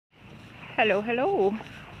Hello, hello.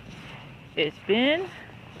 It's been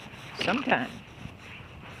some time.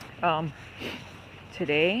 Um,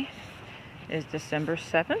 Today is December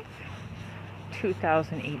 7th,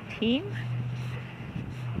 2018,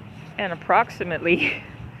 and approximately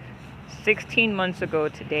 16 months ago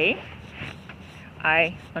today,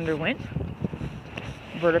 I underwent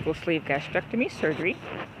vertical sleeve gastrectomy surgery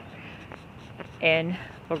in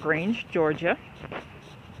LaGrange, Georgia,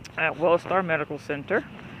 at Wellstar Medical Center,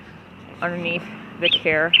 underneath the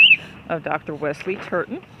care of Dr. Wesley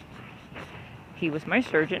Turton. He was my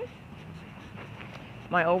surgeon.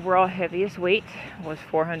 My overall heaviest weight was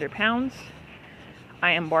 400 pounds.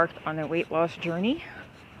 I embarked on a weight loss journey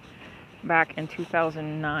back in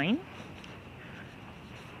 2009.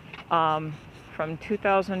 From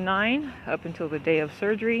 2009 up until the day of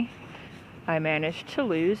surgery, I managed to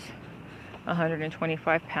lose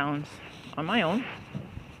 125 pounds on my own.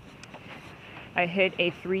 I hit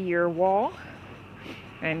a 3-year wall,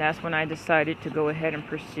 and that's when I decided to go ahead and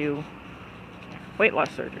pursue weight loss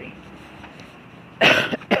surgery.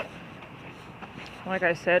 Like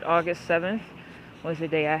I said, August 7th was the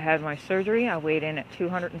day I had my surgery. I weighed in at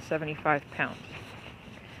 275 pounds.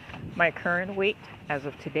 My current weight as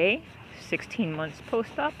of today, 16 months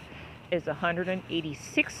post-op, is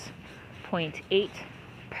 186.8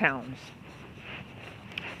 pounds.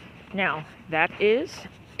 Now, that is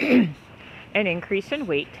an increase in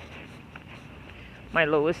weight. My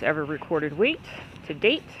lowest ever recorded weight to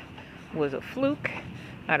date was a fluke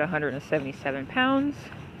at 177 pounds.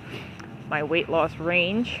 My weight loss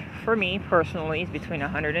range for me personally is between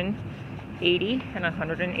 180 and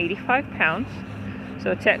 185 pounds.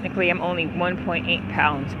 So technically I'm only 1.8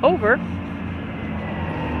 pounds over.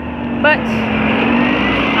 But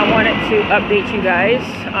I wanted to update you guys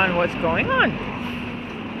on what's going on.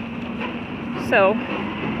 So,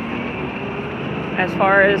 as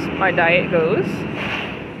far as my diet goes,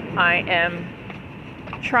 I am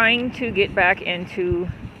trying to get back into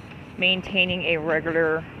maintaining a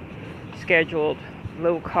regular, scheduled,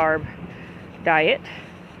 low-carb diet.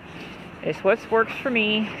 It's what works for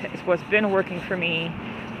me. It's what's been working for me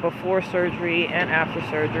before surgery and after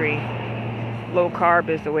surgery. Low carb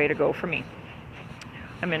is the way to go for me.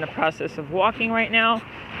 I'm in the process of walking right now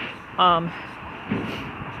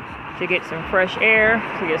to get some fresh air,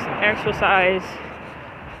 to get some exercise,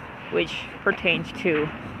 which pertains to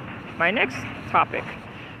my next topic,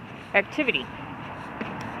 activity.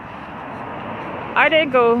 I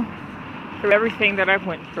didn't go through everything that I've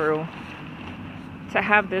went through to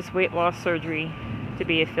have this weight loss surgery to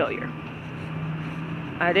be a failure.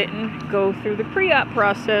 I didn't go through the pre-op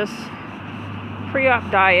process, pre-op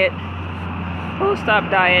diet, post-op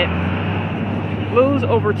diet, lose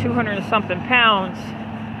over 200 and something pounds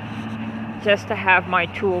just to have my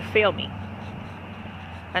tool fail me.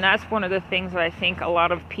 And that's one of the things that I think a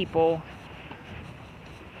lot of people,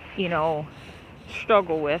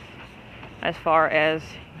 struggle with as far as,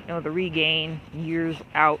 the regain years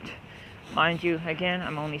out. Mind you, again,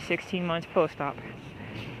 I'm only 16 months post-op.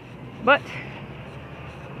 But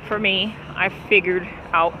for me, I figured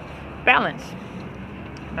out balance.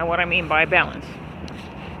 Now, what I mean by balance.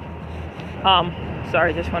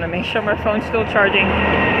 Sorry, just want to make sure my phone's still charging.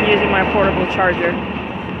 I'm using my portable charger.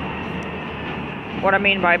 What I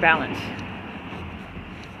mean by balance.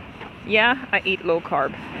 Yeah, I eat low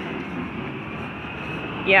carb.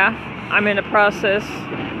 Yeah, I'm in the process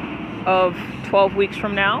of 12 weeks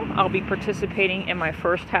from now, I'll be participating in my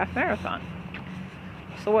first half marathon.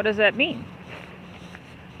 So what does that mean?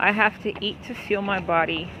 I have to eat to fuel my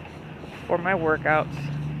body for my workouts.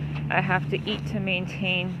 I have to eat to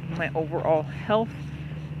maintain my overall health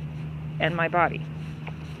and my body.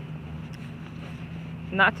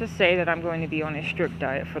 Not to say that I'm going to be on a strict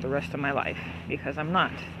diet for the rest of my life, because I'm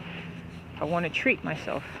not. If I want to treat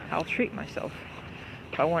myself, I'll treat myself.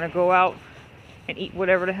 If I want to go out and eat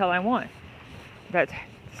whatever the hell I want, that's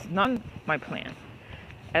not my plan.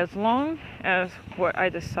 As long as what I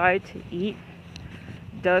decide to eat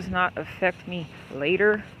does not affect me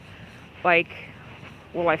later, like,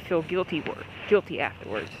 will I feel guilty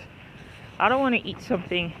afterwards? I don't want to eat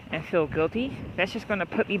something and feel guilty. That's just going to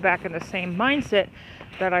put me back in the same mindset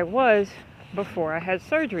that I was before I had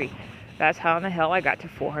surgery. That's how in the hell I got to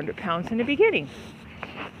 400 pounds in the beginning.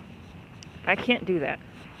 I can't do that.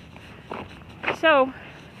 So,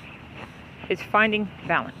 it's finding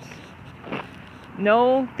balance.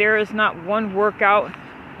 No, there is not one workout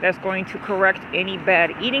that's going to correct any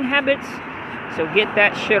bad eating habits. So get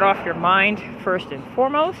that shit off your mind first and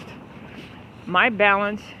foremost. My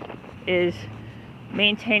balance is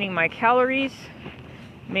maintaining my calories,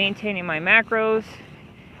 maintaining my macros,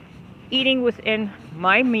 eating within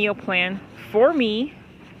my meal plan for me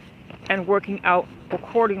and working out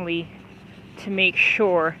accordingly to make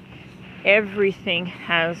sure everything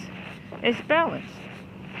has its balance.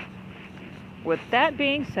 With that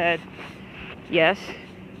being said, yes,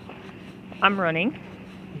 I'm running,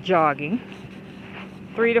 jogging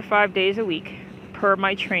 3 to 5 days a week per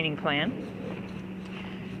my training plan.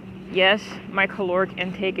 Yes, my caloric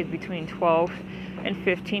intake is between 12 and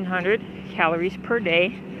 1500 calories per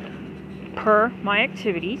day per my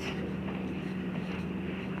activities.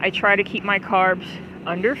 I try to keep my carbs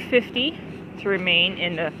under 50 to remain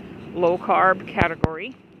in the low carb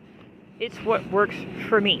category. It's what works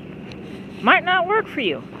for me. Might not work for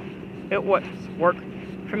you. It was work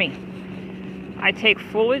for me. I take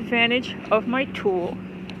full advantage of my tool.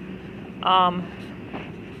 I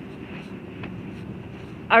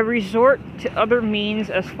resort to other means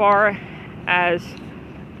as far as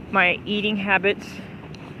my eating habits,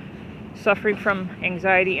 suffering from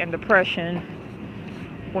anxiety and depression.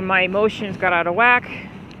 When my emotions got out of whack,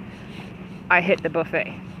 I hit the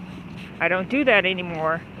buffet. I don't do that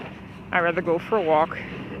anymore. I'd rather go for a walk.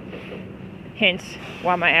 Hence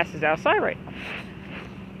why my ass is outside right now.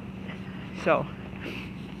 So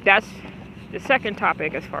that's the second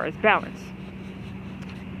topic as far as balance.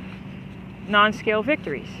 Non-scale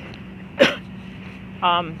victories.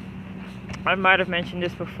 I might have mentioned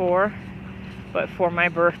this before, but for my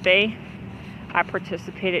birthday, I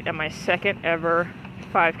participated in my second ever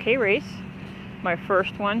 5K race. My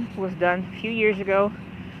first one was done a few years ago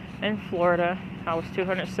in Florida. I was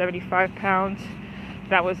 275 pounds.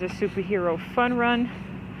 That was a superhero fun run.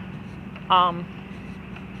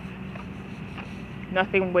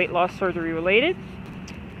 Nothing weight loss surgery related.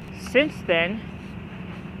 Since then,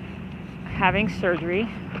 having surgery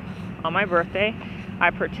on my birthday, I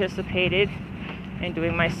participated in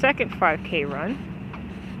doing my second 5K run.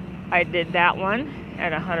 I did that one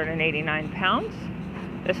at 189 pounds.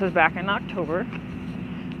 This was back in October.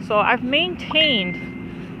 So I've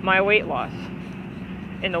maintained my weight loss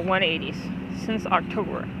in the 180s since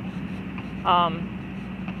October. I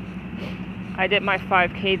did my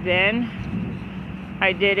 5K then.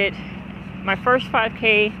 I did it, my first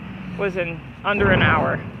 5K was in under an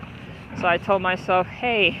hour. So I told myself,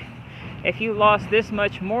 hey, if you lost this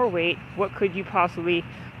much more weight, what could you possibly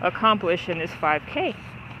accomplish in this 5K?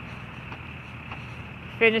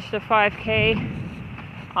 Finished the 5K.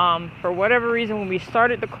 For whatever reason, when we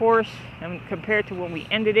started the course and compared to when we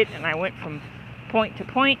ended it, and I went from point to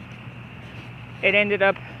point, it ended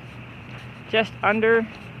up just under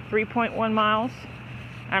 3.1 miles,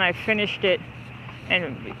 and I finished it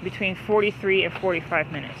in between 43 and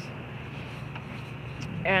 45 minutes.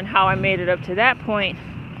 And how I made it up to that point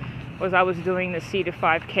was I was doing the C to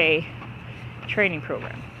 5K training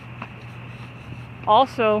program.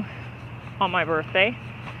 Also, on my birthday,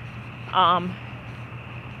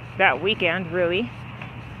 that weekend really,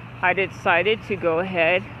 I decided to go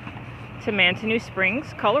ahead to Mantanoo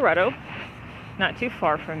Springs, Colorado, not too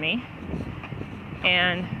far from me,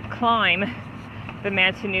 and climb the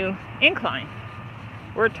Mantanoo Incline.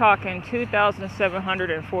 We're talking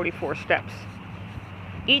 2,744 steps.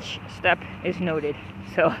 Each step is noted,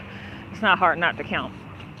 so it's not hard not to count.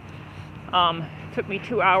 Took me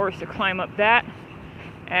 2 hours to climb up that,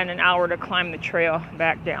 and an hour to climb the trail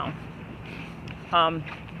back down.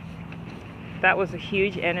 That was a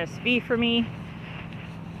huge NSV for me.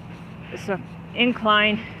 It's an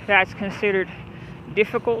incline that's considered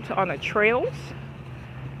difficult on the trails.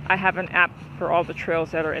 I have an app for all the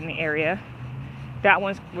trails that are in the area. That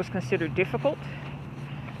one was considered difficult.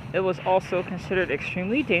 It was also considered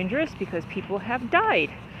extremely dangerous because people have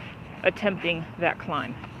died attempting that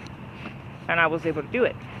climb. And I was able to do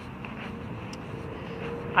it.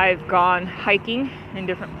 I've gone hiking in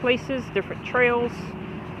different places, different trails.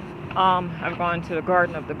 I've gone to the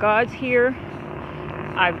Garden of the Gods here.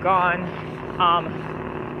 I've gone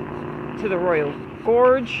to the Royal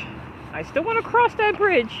Gorge. I still want to cross that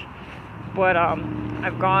bridge, but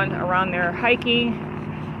I've gone around there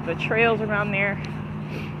hiking, the trails around there,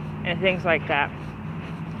 and things like that.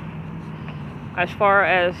 As far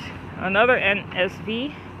as another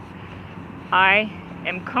NSV, I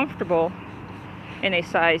am comfortable in a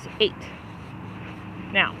size 8.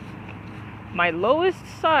 Now, my lowest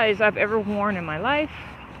size I've ever worn in my life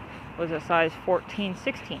was a size 14,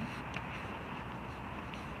 16.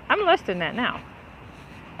 I'm less than that now.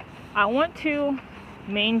 I want to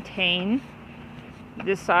maintain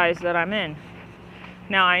the size that I'm in.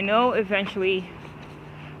 Now, I know eventually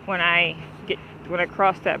when I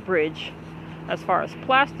cross that bridge, as far as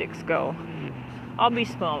plastics go, I'll be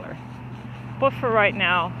smaller. But for right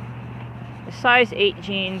now, the size 8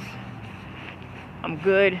 jeans, I'm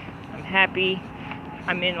good. I'm I'm happy.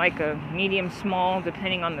 I'm in like a medium small,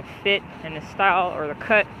 depending on the fit and the style or the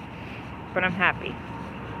cut, but I'm happy.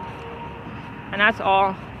 And that's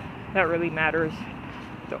all that really matters.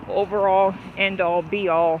 The overall end all be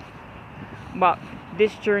all about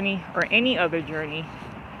this journey or any other journey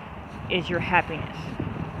is your happiness.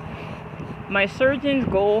 My surgeon's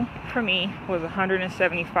goal for me was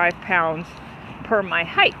 175 pounds per my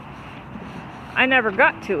height. I never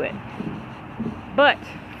got to it. But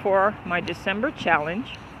for my December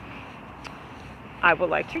challenge, I would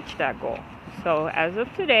like to reach that goal. So as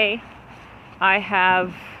of today, I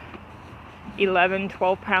have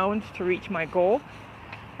 12 pounds to reach my goal.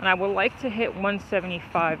 And I would like to hit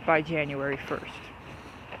 175 by January 1st.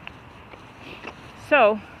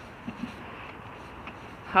 So,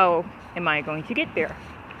 how am I going to get there?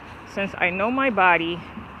 Since I know my body,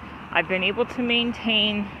 I've been able to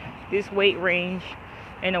maintain this weight range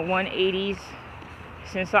in the 180s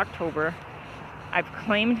since October. I've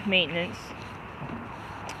claimed maintenance.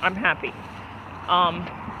 I'm happy.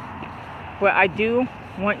 But I do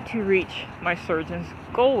want to reach my surgeon's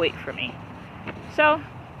goal weight for me. So,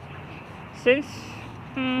 since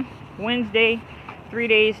Wednesday, 3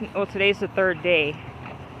 days, well, today's the third day,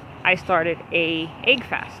 I started a egg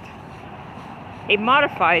fast. A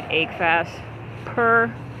modified egg fast per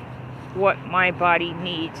what my body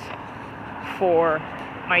needs for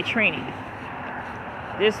my training.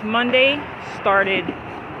 This Monday started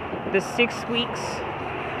the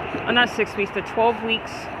 12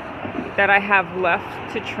 weeks that I have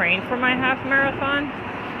left to train for my half marathon.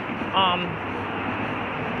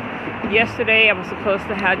 Yesterday I was supposed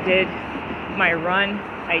to have did my run.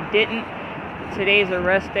 I didn't. Today's a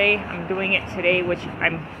rest day. I'm doing it today, which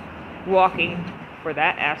I'm walking for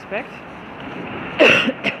that aspect.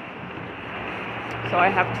 So I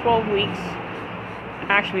have 12 weeks.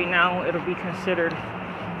 Actually, now it'll be considered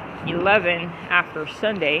 11 after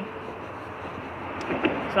Sunday.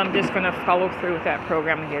 So I'm just going to follow through with that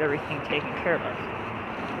program and get everything taken care of.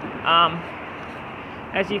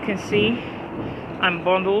 As you can see, I'm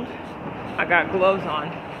bundled. I got gloves on.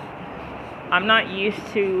 I'm not used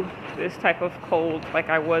to this type of cold like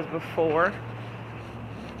I was before,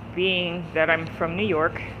 being that I'm from New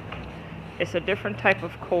York. It's a different type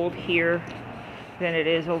of cold here than it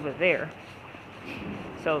is over there.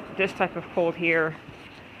 So this type of cold here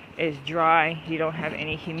is dry. You don't have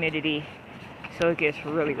any humidity, so it gets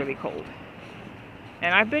really, really cold.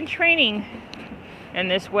 And I've been training in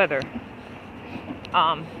this weather.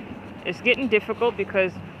 It's getting difficult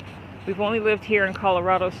because we've only lived here in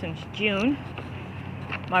Colorado since June.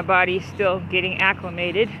 My body's still getting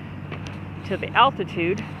acclimated to the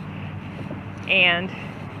altitude, and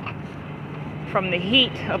from the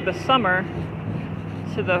heat of the summer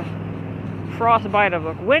to the frostbite of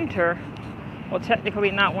the winter, well, technically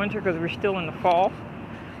not winter because we're still in the fall,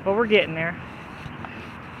 but we're getting there.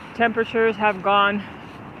 Temperatures have gone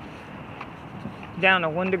down to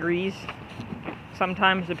 1 degree,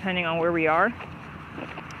 sometimes depending on where we are.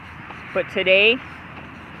 But today,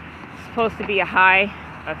 it's supposed to be a high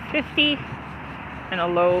of 50 and a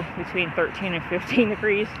low between 13 and 15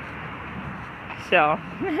 degrees. So,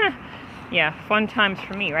 yeah, fun times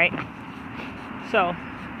for me, right? So,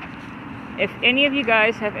 if any of you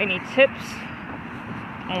guys have any tips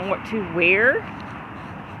on what to wear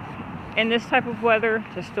in this type of weather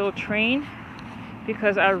to still train,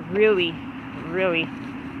 because I really, really,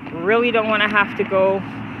 really don't want to have to go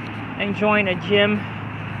and join a gym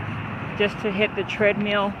just to hit the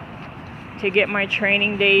treadmill to get my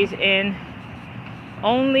training days in,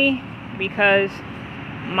 only because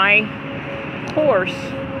my course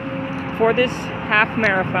for this half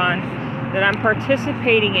marathon that I'm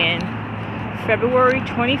participating in February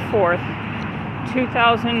 24th,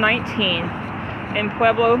 2019 in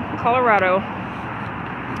Pueblo, Colorado,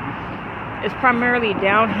 is primarily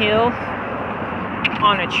downhill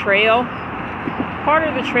on a trail. Part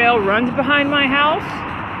of the trail runs behind my house,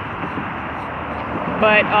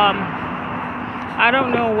 but I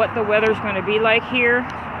don't know what the weather's going to be like here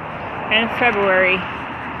in February.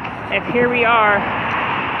 If here we are,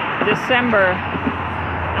 December,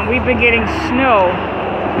 and we've been getting snow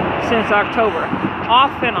since October,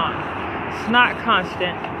 off and on. It's not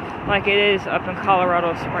constant like it is up in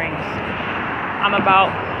Colorado Springs. I'm about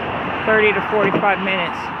 30 to 45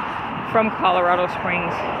 minutes from Colorado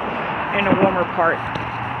Springs in the warmer part.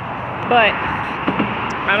 But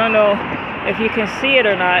I don't know if you can see it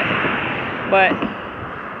or not, but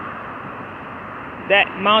that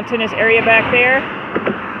mountainous area back there,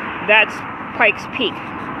 that's Pikes Peak.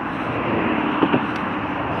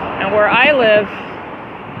 And where I live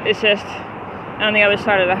is just on the other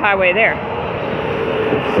side of the highway there.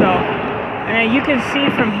 So And you can see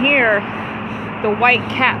from here the white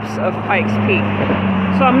caps of Pikes Peak.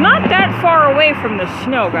 So I'm not that far away from the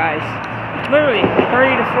snow, guys. Literally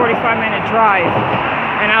 30 to 45-minute drive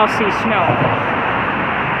and I'll see snow.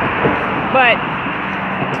 But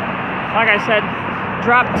like I said,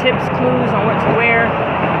 drop tips, clues on what to wear.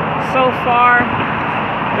 So far,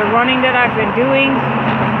 the running that I've been doing,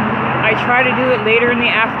 I try to do it later in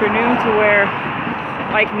the afternoon to where,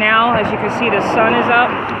 like now, as you can see, the sun is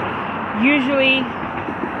up. Usually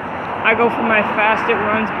I go for my fasted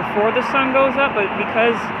runs before the sun goes up, but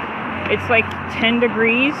because it's like 10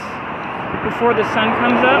 degrees before the sun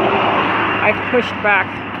comes up, I've pushed back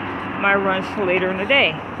my runs to later in the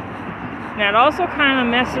day. Now it also kind of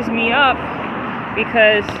messes me up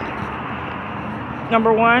because,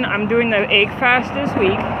 number one, I'm doing the egg fast this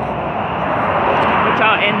week, which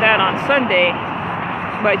I'll end that on Sunday.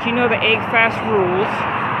 But you know the egg fast rules,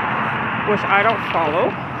 which I don't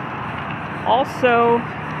follow. Also,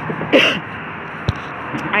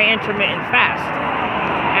 I intermittent fast,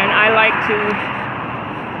 and I like to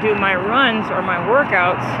do my runs or my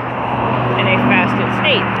workouts in a fasted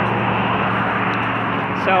state.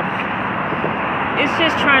 So it's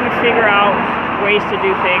just trying to figure out ways to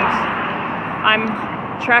do things. I'm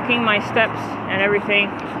tracking my steps and everything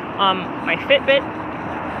on my Fitbit.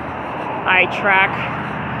 I track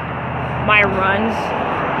my runs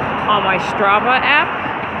on my Strava app,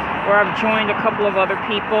 where I've joined a couple of other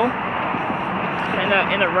people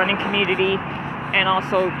in the running community, and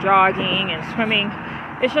also jogging and swimming.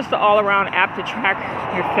 It's just an all-around app to track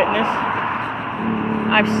your fitness.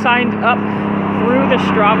 I've signed up through the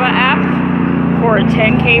Strava app for a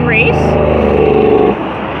 10K race.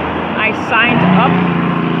 I signed up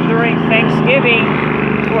during Thanksgiving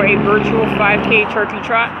for a virtual 5K turkey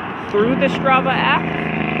trot through the Strava app.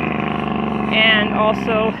 And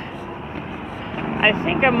also, I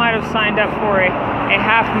think I might have signed up for a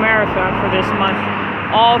half marathon for this month,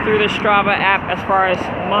 all through the Strava app as far as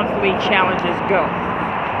monthly challenges go.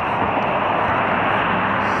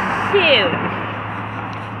 So,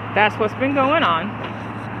 that's what's been going on.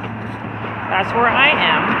 That's where I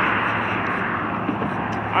am.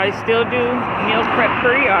 I still do meal prep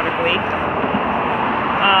periodically.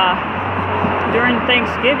 During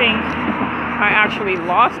Thanksgiving, I actually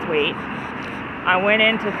lost weight. I went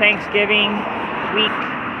into Thanksgiving week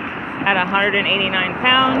at 189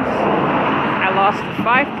 pounds. I lost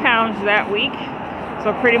 5 pounds that week.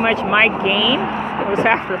 So pretty much my gain was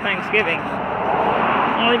after Thanksgiving.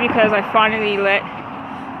 Only because I finally let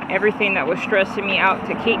everything that was stressing me out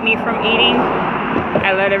to keep me from eating,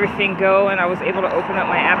 I let everything go, and I was able to open up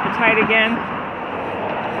my appetite again.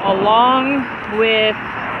 Along with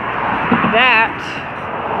that,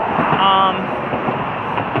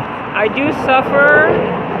 I do suffer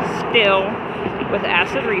still with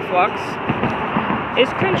acid reflux.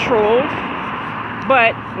 It's controlled,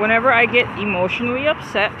 but whenever I get emotionally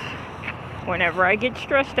upset, whenever I get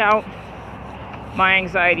stressed out, my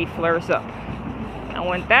anxiety flares up. And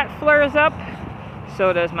when that flares up,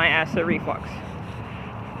 so does my acid reflux.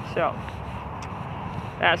 So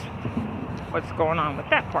that's what's going on with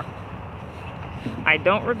that part. I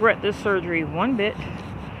don't regret this surgery one bit.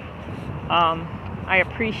 I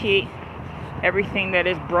appreciate everything that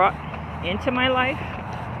is brought into my life,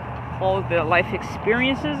 all of the life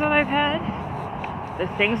experiences that I've had, the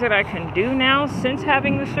things that I can do now since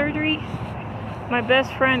having the surgery. My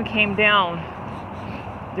best friend came down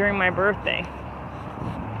during my birthday.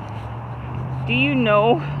 Do you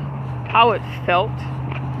know how it felt?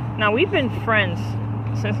 Now, we've been friends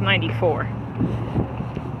since '94.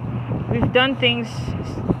 We've done things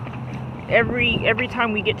every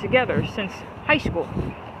time we get together since high school.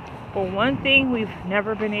 But one thing we've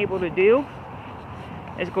never been able to do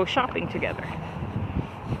is go shopping together.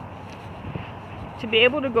 To be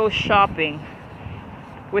able to go shopping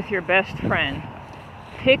with your best friend,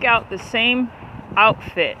 pick out the same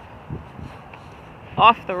outfit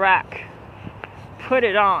off the rack, put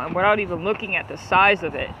it on without even looking at the size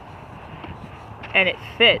of it, and it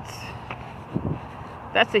fits,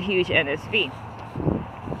 that's a huge NSV.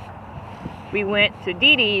 We went to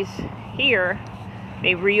DD's here.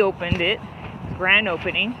 They reopened it, grand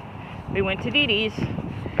opening. We went to DD's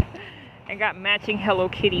and got matching Hello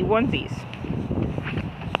Kitty onesies.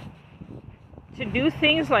 To do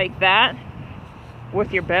things like that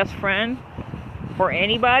with your best friend or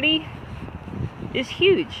anybody is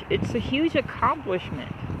huge. It's a huge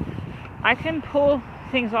accomplishment. I can pull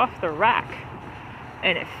things off the rack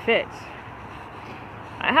and it fits.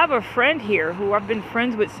 I have a friend here who I've been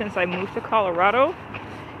friends with since I moved to Colorado.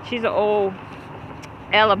 She's an old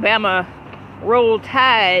Alabama Roll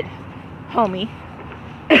Tide homie.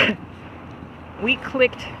 We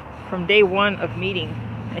clicked from day one of meeting,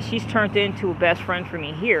 and she's turned into a best friend for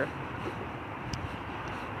me here.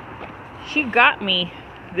 She got me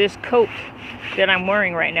this coat that I'm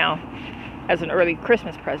wearing right now as an early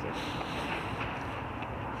Christmas present.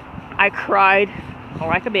 I cried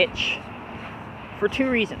like a bitch for 2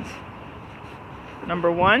 reasons.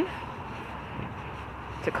 Number one,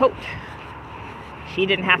 it's a coat. She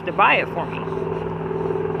didn't have to buy it for me.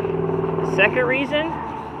 The second reason,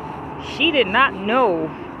 she did not know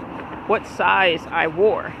what size I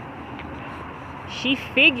wore. She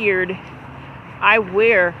figured I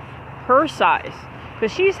wear her size,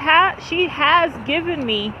 because she has given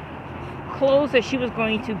me clothes that she was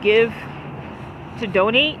going to give to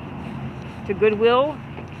donate to Goodwill,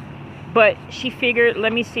 but she figured,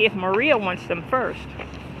 let me see if Maria wants them first.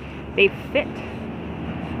 They fit.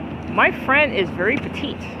 My friend is very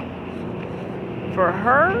petite. For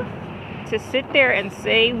her to sit there and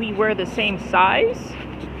say we wear the same size,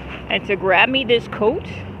 and to grab me this coat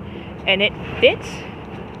and it fits,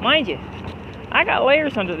 mind you, I got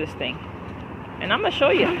layers under this thing, and I'm gonna show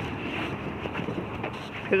you,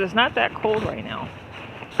 because it's not that cold right now,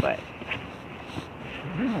 but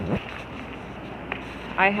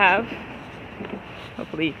I have,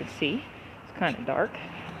 hopefully you can see, it's kind of dark.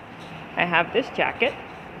 I have this jacket.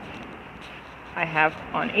 I have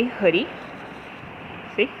on a hoodie.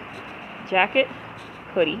 See? Jacket,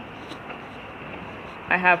 hoodie.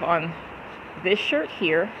 I have on this shirt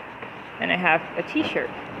here, and I have a t-shirt.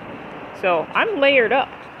 So I'm layered up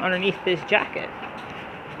underneath this jacket,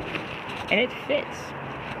 and it fits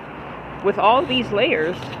with all these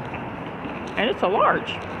layers, and it's a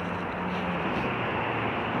large.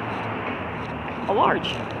 A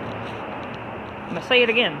large. I'm gonna say it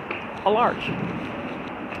again. A large.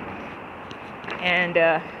 And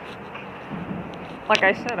like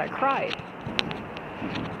I said, I cried.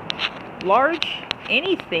 Large,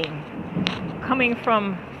 anything coming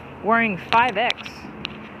from wearing 5X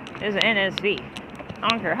is an NSV. I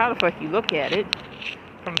don't care how the fuck you look at it.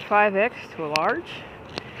 From 5X to a large,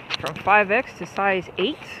 from 5X to size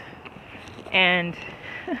 8, and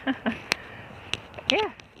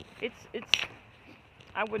yeah, it's.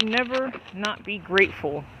 I would never not be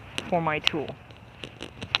grateful for my tool.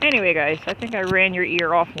 Anyway, guys, I think I ran your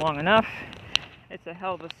ear off long enough. It's a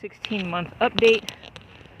hell of a 16-month update.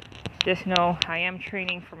 Just know I am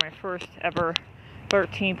training for my first ever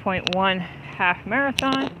 13.1 half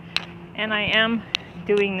marathon, and I am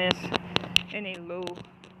doing this in a low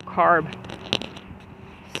carb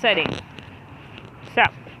setting. So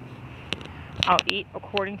I'll eat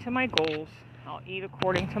according to my goals. I'll eat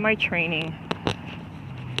according to my training,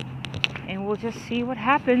 and we'll just see what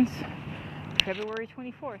happens February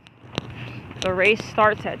 24th. The race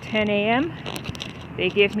starts at 10 a.m. They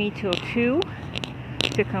give me till 2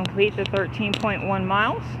 to complete the 13.1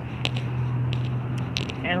 miles.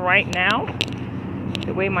 And right now,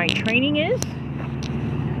 the way my training is,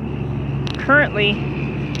 currently,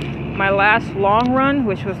 my last long run,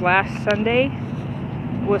 which was last Sunday,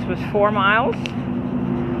 was 4 miles.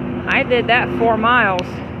 I did that 4 miles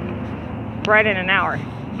right in an hour.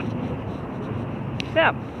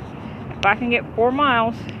 So, if I can get 4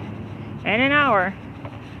 miles in an hour,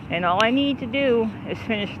 and all I need to do is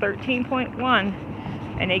finish 13.1,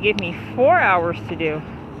 and they give me 4 hours to do,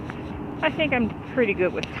 I think I'm pretty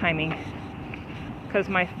good with timing. Because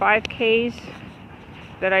my 5Ks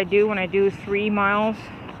that I do when I do 3 miles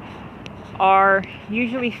are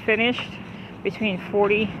usually finished between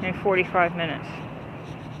 40 and 45 minutes.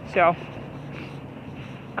 So,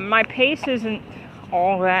 my pace isn't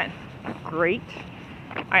all that great.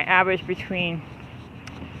 I average between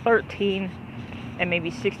 13 and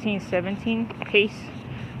maybe 16, 17 pace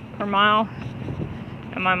per mile.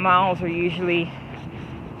 And my miles are usually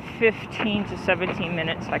 15 to 17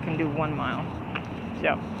 minutes. I can do 1 mile.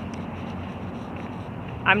 So,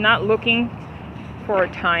 I'm not looking for a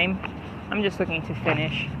time. I'm just looking to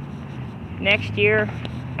finish. Next year,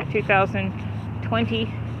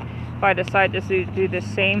 2020, if I decide to do the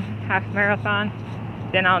same half marathon,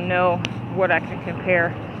 then I'll know what I can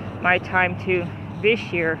compare my time to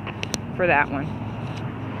this year for that one.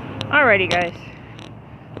 Alrighty, guys.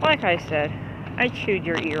 Like I said, I chewed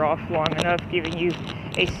your ear off long enough, giving you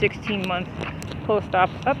a 16-month post-op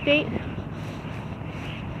update.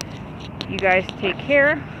 You guys take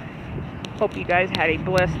care. Hope you guys had a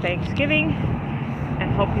blessed Thanksgiving,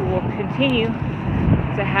 and hope you will continue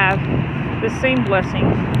to have the same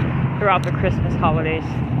blessings throughout the Christmas holidays.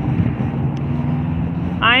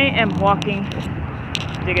 I am walking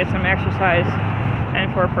to get some exercise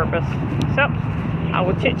and for a purpose. So, I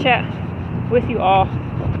will chit-chat with you all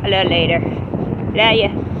a little later. Love ya.